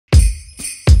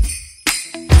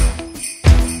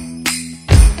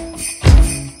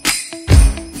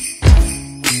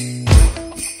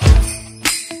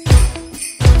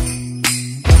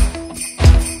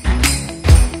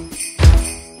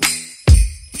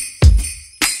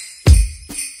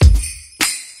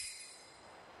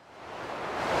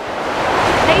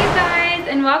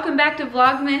welcome back to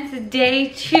Vlogmas Day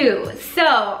 2.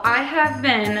 So I have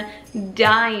been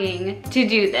dying to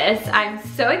do this. I'm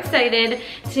so excited.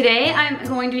 Today I'm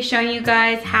going to be showing you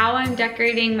guys how I'm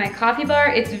decorating my coffee bar.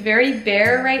 It's very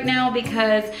bare right now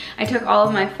because I took all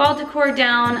of my fall decor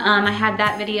down. I had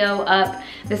that video up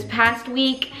this past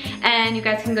week and you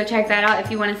guys can go check that out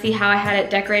if you want to see how I had it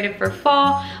decorated for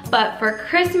fall. But for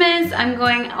Christmas I'm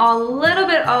going a little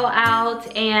bit all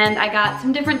out and I got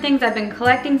some different things. I've been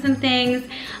collecting some things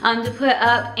to put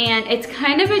up and it's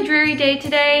kind of a dreary day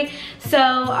today,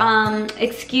 so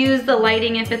excuse the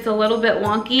lighting if it's a little bit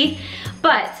wonky,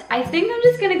 but I think I'm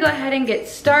just gonna go ahead and get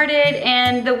started.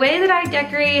 And the way that I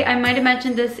decorate, I might have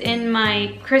mentioned this in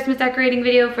my Christmas decorating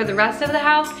video for the rest of the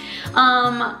house.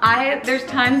 There's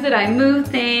times that I move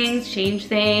things, change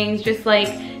things, just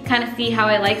like kind of see how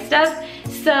I like stuff.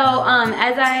 So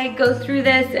as I go through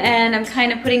this and I'm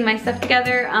kind of putting my stuff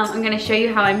together, I'm gonna show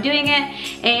you how I'm doing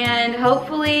it, and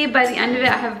hopefully by the end of it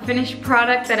I have a finished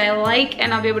product that I like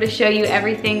and I'll be able to show you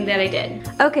everything that I did.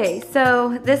 Okay,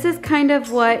 so this is kind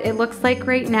of what it looks like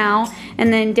right now,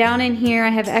 and then down in here I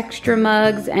have extra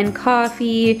mugs and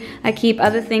coffee. I keep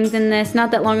other things in this. Not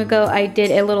that long ago I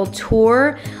did a little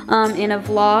tour in a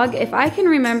vlog. If I can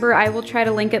remember, I will try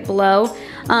to link it below.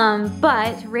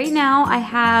 But right now I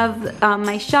have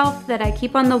my shelf that I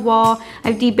keep on the wall.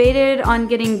 I've debated on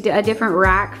getting a different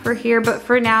rack for here, but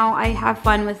for now I have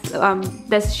fun with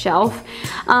this shelf.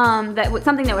 Something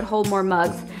that would hold more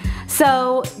mugs.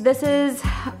 So this is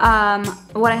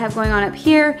what I have going on up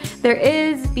here. There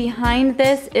is, behind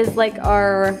this is like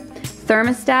our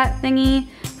thermostat thingy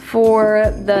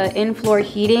for the in-floor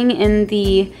heating in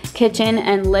the kitchen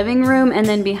and living room, and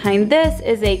then behind this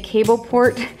is a cable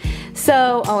port.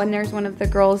 So, oh, and there's one of the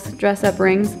girls' dress-up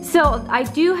rings. So I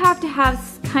do have to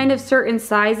have kind of certain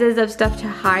sizes of stuff to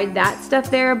hide that stuff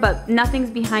there, but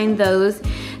nothing's behind those.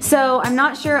 So I'm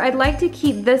not sure. I'd like to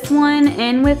keep this one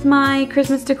in with my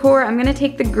Christmas decor. I'm gonna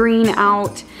take the green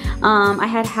out. I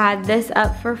had this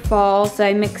up for fall, so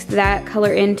I mixed that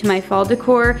color into my fall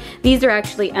decor. These are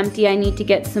actually empty. I need to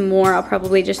get some more. I'll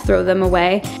probably just throw them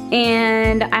away.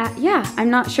 And yeah, I'm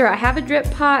not sure. I have a drip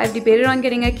pot. I've debated on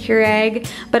getting a Keurig,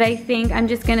 but I think I'm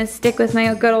just gonna stick with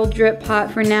my good old drip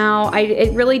pot for now.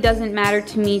 It really doesn't matter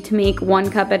to me to make 1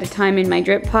 cup at a time in my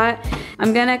drip pot.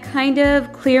 I'm gonna kind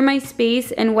of clear my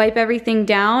space and wipe everything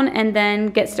down and then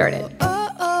get started.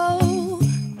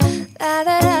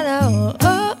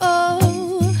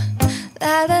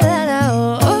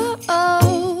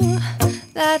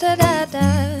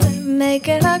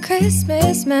 Making our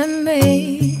Christmas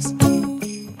memories.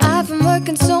 I've been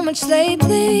working so much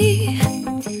lately,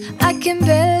 I can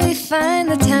barely find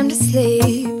the time to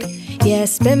sleep. Yeah, I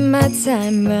spend my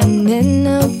time running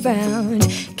around,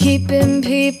 keeping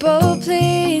people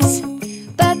pleased.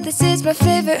 But this is my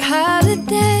favorite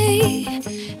holiday.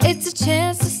 It's a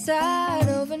chance to start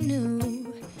over new.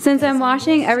 Since I'm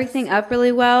washing everything up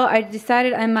really well, I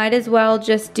decided I might as well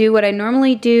just do what I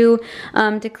normally do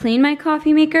to clean my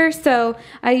coffee maker. So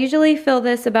I usually fill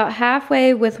this about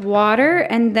halfway with water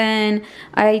and then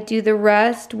I do the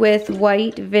rest with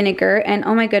white vinegar. And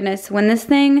oh my goodness, when this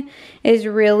thing is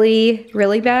really,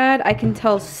 really bad, I can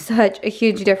tell such a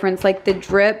huge difference. Like the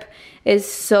drip is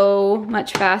so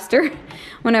much faster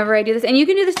whenever I do this. And you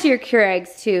can do this to your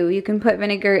Keurigs too. You can put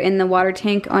vinegar in the water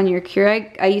tank on your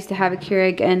Keurig. I used to have a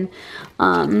Keurig and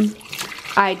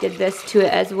I did this to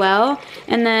it as well.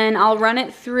 And then I'll run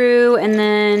it through, and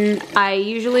then I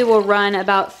usually will run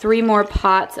about 3 more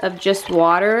pots of just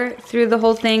water through the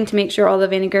whole thing to make sure all the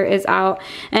vinegar is out.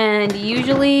 And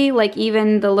usually, like,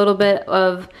 even the little bit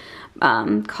of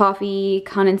coffee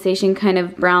condensation kind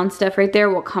of brown stuff right there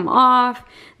will come off.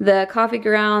 The coffee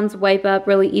grounds wipe up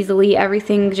really easily.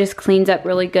 Everything just cleans up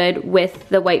really good with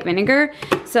the white vinegar.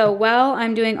 So while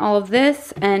I'm doing all of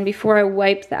this, and before I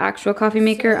wipe the actual coffee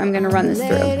maker, I'm gonna run this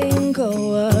through. Letting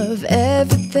go of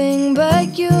everything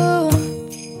but you.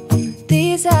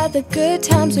 These are the good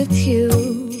times with you.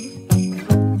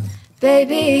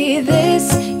 Baby,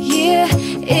 this year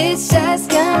it's just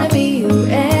gonna be you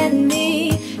and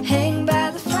me. Hang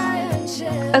by the fire and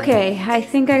chill. Okay, I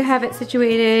think I have it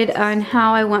situated on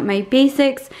how I want my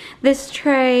basics. This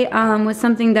tray was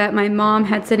something that my mom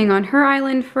had sitting on her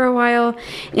island for a while,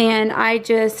 and I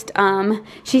just,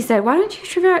 she said, why don't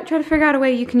you try to figure out a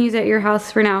way you can use it at your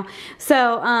house for now.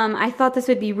 So I thought this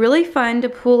would be really fun to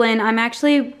pull in. I'm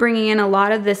actually bringing in a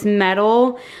lot of this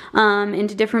metal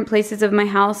into different places of my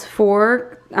house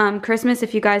for Christmas.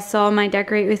 If you guys saw my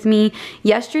decorate with me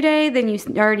yesterday, then you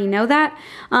already know that.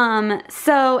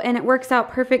 And it works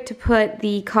out perfect to put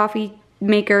the coffee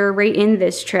maker right in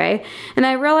this tray. And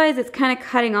I realize it's kind of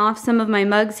cutting off some of my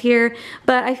mugs here,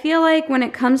 but I feel like when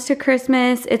it comes to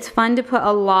Christmas, it's fun to put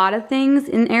a lot of things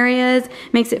in areas,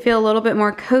 makes it feel a little bit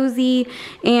more cozy.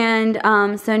 And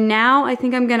so now I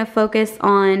think I'm gonna focus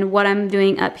on what I'm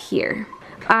doing up here.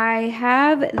 I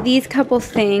have these couple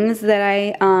things that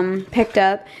I picked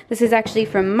up. This is actually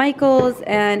from Michael's,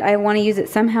 and I want to use it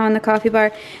somehow in the coffee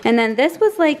bar. And then this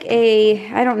was like a,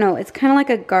 I don't know, it's kind of like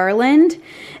a garland,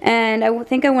 and I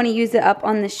think I want to use it up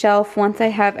on the shelf once I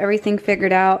have everything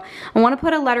figured out. I want to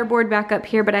put a letterboard back up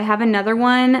here, but I have another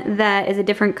one that is a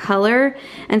different color,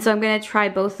 and so I'm going to try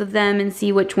both of them and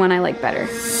see which one I like better.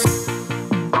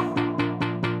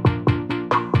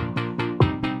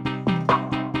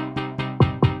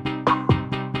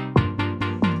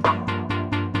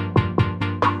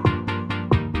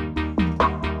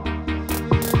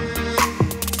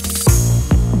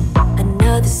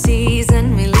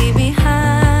 Season we leave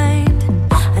behind,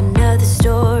 another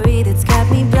story that's got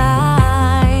me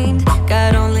blind,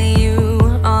 got only you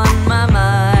on my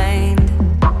mind.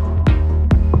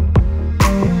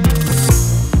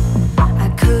 I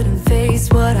couldn't face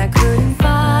what I couldn't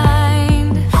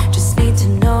find, just need to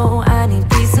know I need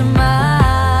peace of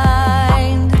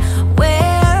mind.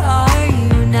 Where are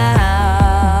you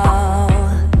now?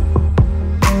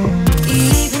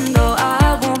 Even though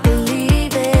I won't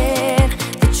believe it,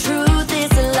 truth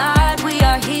is a lie, we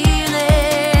are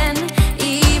healing.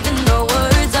 Even though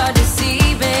words are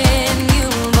deceiving, you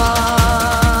move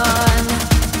on.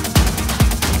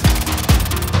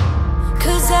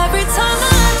 'Cause every time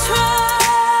I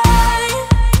try,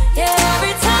 yeah,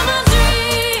 every time I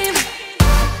dream,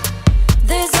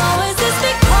 there's always this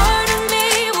big part of me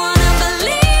wanna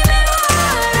believe in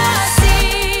what I see.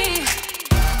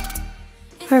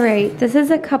 Alright, this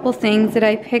is a couple things that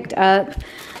I picked up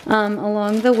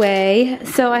along the way.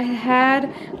 So I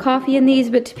had coffee in these,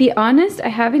 but to be honest, I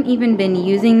haven't even been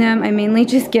using them. I mainly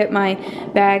just get my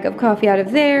bag of coffee out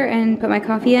of there and put my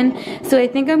coffee in. So I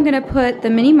think I'm gonna put the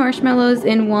mini marshmallows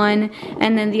in one,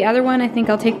 and then the other one I think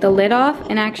I'll take the lid off,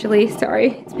 and actually,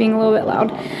 sorry, it's being a little bit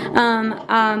loud,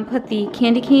 put the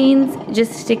candy canes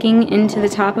just sticking into the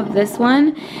top of this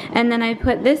one. And then I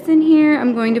put this in here.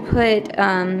 I'm going to put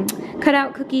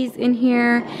cutout cookies in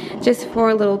here just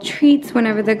for little treats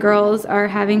whenever the girls are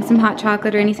having some hot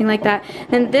chocolate or anything like that.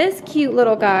 Then this cute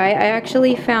little guy I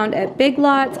actually found at Big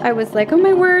Lots. I was like, oh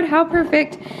my word, how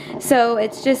perfect. So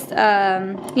it's just,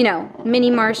 you know,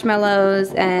 mini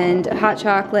marshmallows and hot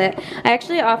chocolate. I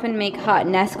actually often make hot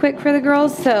Nesquik for the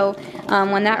girls, so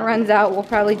when that runs out, we'll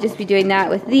probably just be doing that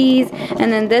with these.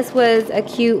 And then this was a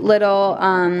cute little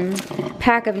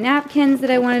pack of napkins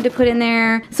that I wanted to put in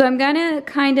there. So I'm gonna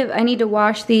kind of, I need to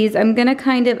wash these. I'm gonna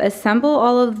kind of assemble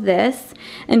all of this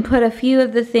and put a few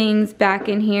of the things back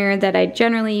in here that I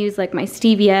generally use, like my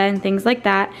stevia and things like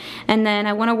that. And then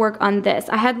I wanna work on this.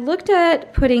 I had looked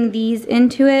at putting these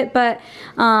into it, but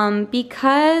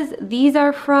because these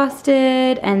are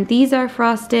frosted and these are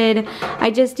frosted, I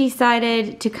just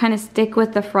decided to kind of stick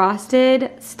with the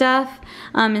frosted stuff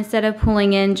instead of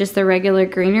pulling in just the regular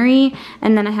greenery.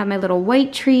 And then I have my little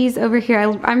white trees over here.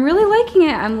 I'm really liking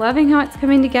it. I'm loving how it's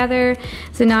coming together.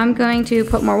 So now I'm going to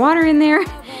put more water in there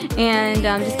and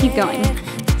just keep going.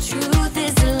 The truth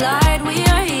is a lie, we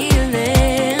are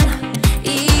healing.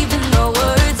 Even though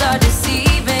words are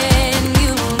deceiving, you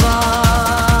move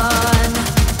on.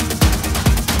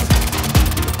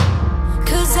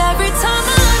 'Cause every time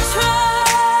I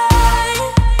try,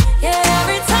 yeah,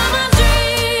 every time I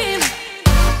dream,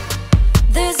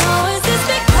 there's always this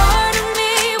big part of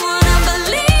me wanna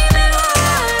believe in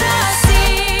what I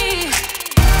see.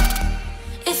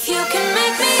 If you can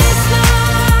make me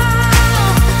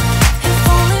smile, if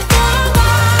only for a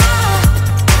while,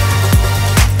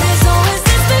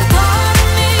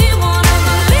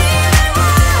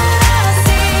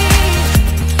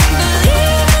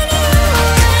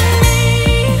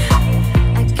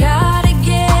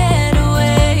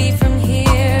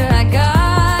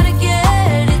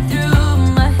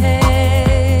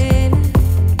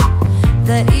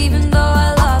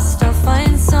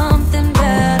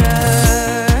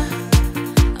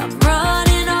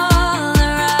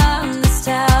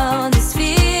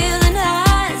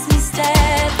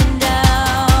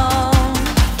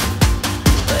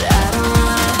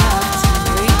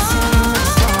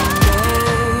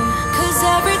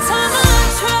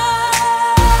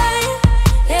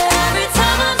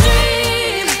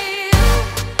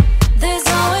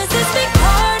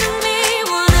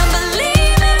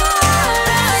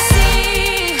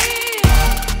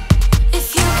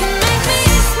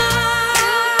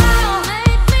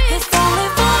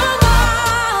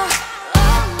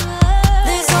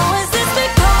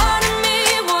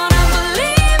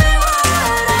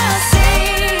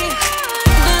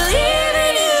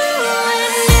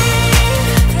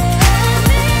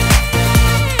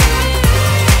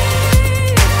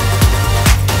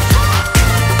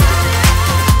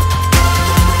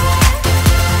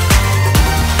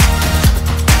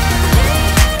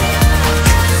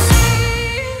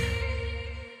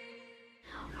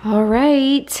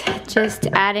 Just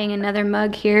adding another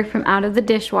mug here from out of the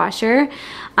dishwasher.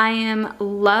 I am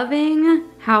loving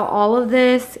how all of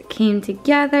this came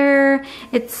together.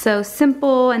 It's so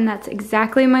simple, and that's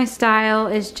exactly my style,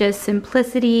 is just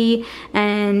simplicity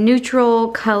and neutral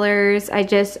colors.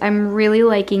 I'm really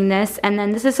liking this. And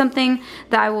then this is something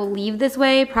that I will leave this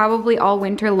way probably all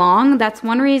winter long. That's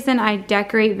one reason I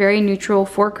decorate very neutral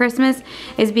for Christmas,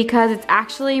 is because it's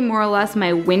actually more or less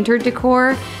my winter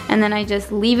decor, and then I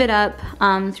just leave it up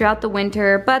throughout the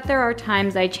winter, but there are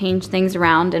times I change things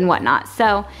around and whatnot.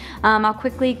 So I'll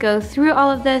quickly go through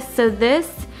all of this. So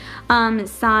this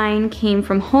sign came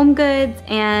from Home Goods,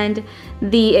 and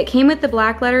it came with the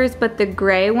black letters, but the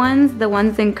gray ones, the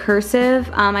ones in cursive,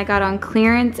 I got on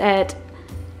clearance at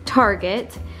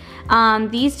Target.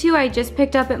 These two I just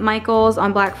picked up at Michael's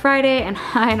on Black Friday, and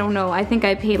I don't know, I think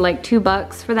I paid like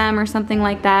 $2 for them or something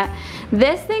like that.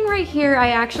 This thing right here, I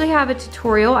actually have a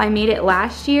tutorial. I made it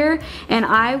last year, and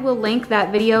I will link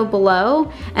that video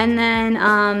below. And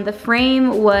then the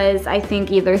frame was, I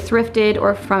think, either thrifted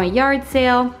or from a yard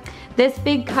sale. This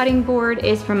big cutting board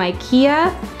is from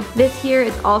IKEA. This here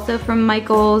is also from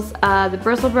Michael's. The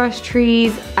bristle brush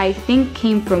trees, I think,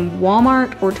 came from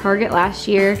Walmart or Target last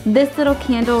year. This little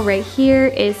candle right here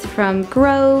is from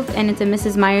Grove, and it's a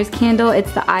Mrs. Meyer's candle.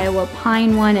 It's the Iowa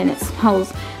Pine one, and it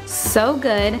smells so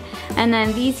good. And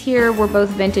then these here were both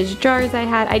vintage jars I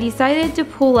had. I decided to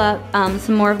pull up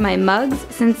some more of my mugs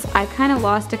since I kind of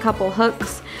lost a couple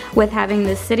hooks with having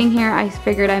this sitting here. I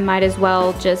figured I might as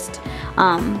well just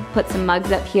put some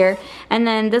mugs up here. And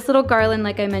then this little garland,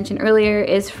 like I mentioned earlier,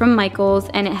 is from Michael's,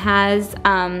 and it has,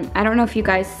 I don't know if you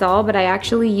guys saw, but I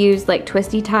actually used like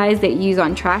twisty ties that you use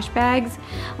on trash bags.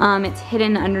 It's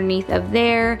hidden underneath of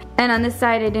there. And on this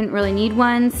side, I didn't really need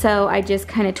one, so I just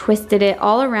kind of twisted it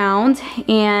all around.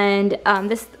 And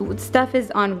this stuff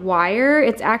is on wire.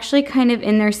 It's actually kind of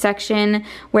in their section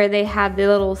where they have the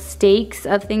little stakes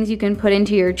of things you can put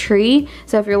into your tree.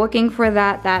 So if you're looking for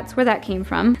that, that's where that came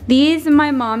from. These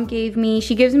my mom gave me.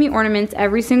 She gives me ornaments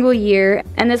every single year,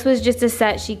 and this was just a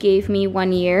set she gave me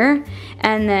one year.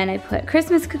 And then I put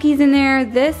Christmas cookies in there.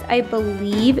 This, I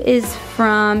believe, is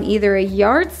from either a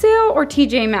yard sale or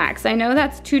TJ Maxx. I know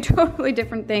that's two totally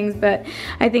different things, but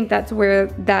I think that's where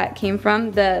that came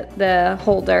from, the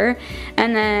holder.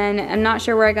 And then I'm not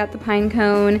sure where I got the pine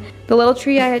cone. The little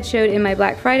tree I had showed in my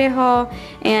Black Friday haul,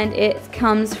 and it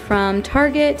comes from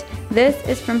Target. This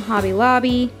is from Hobby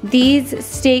Lobby. These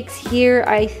stakes here,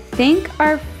 I think,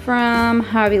 are from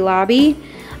Hobby Lobby.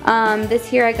 This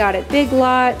here I got at Big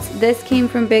Lots. This came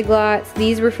from Big Lots.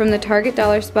 These were from the Target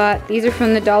Dollar Spot. These are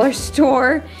from the dollar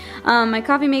store. My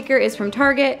coffee maker is from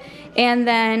Target. And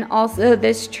then also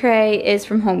this tray is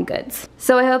from Home Goods.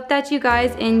 So I hope that you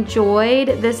guys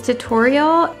enjoyed this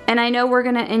tutorial, and I know we're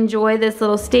gonna enjoy this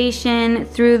little station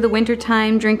through the winter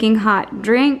time drinking hot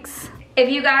drinks. If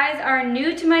you guys are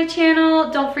new to my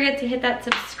channel, don't forget to hit that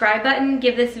subscribe button,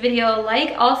 give this video a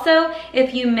like. Also,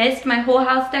 if you missed my whole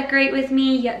house decorate with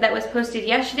me that was posted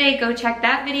yesterday, go check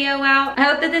that video out. I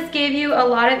hope that this gave you a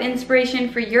lot of inspiration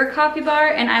for your coffee bar,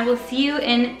 and I will see you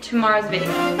in tomorrow's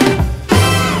video.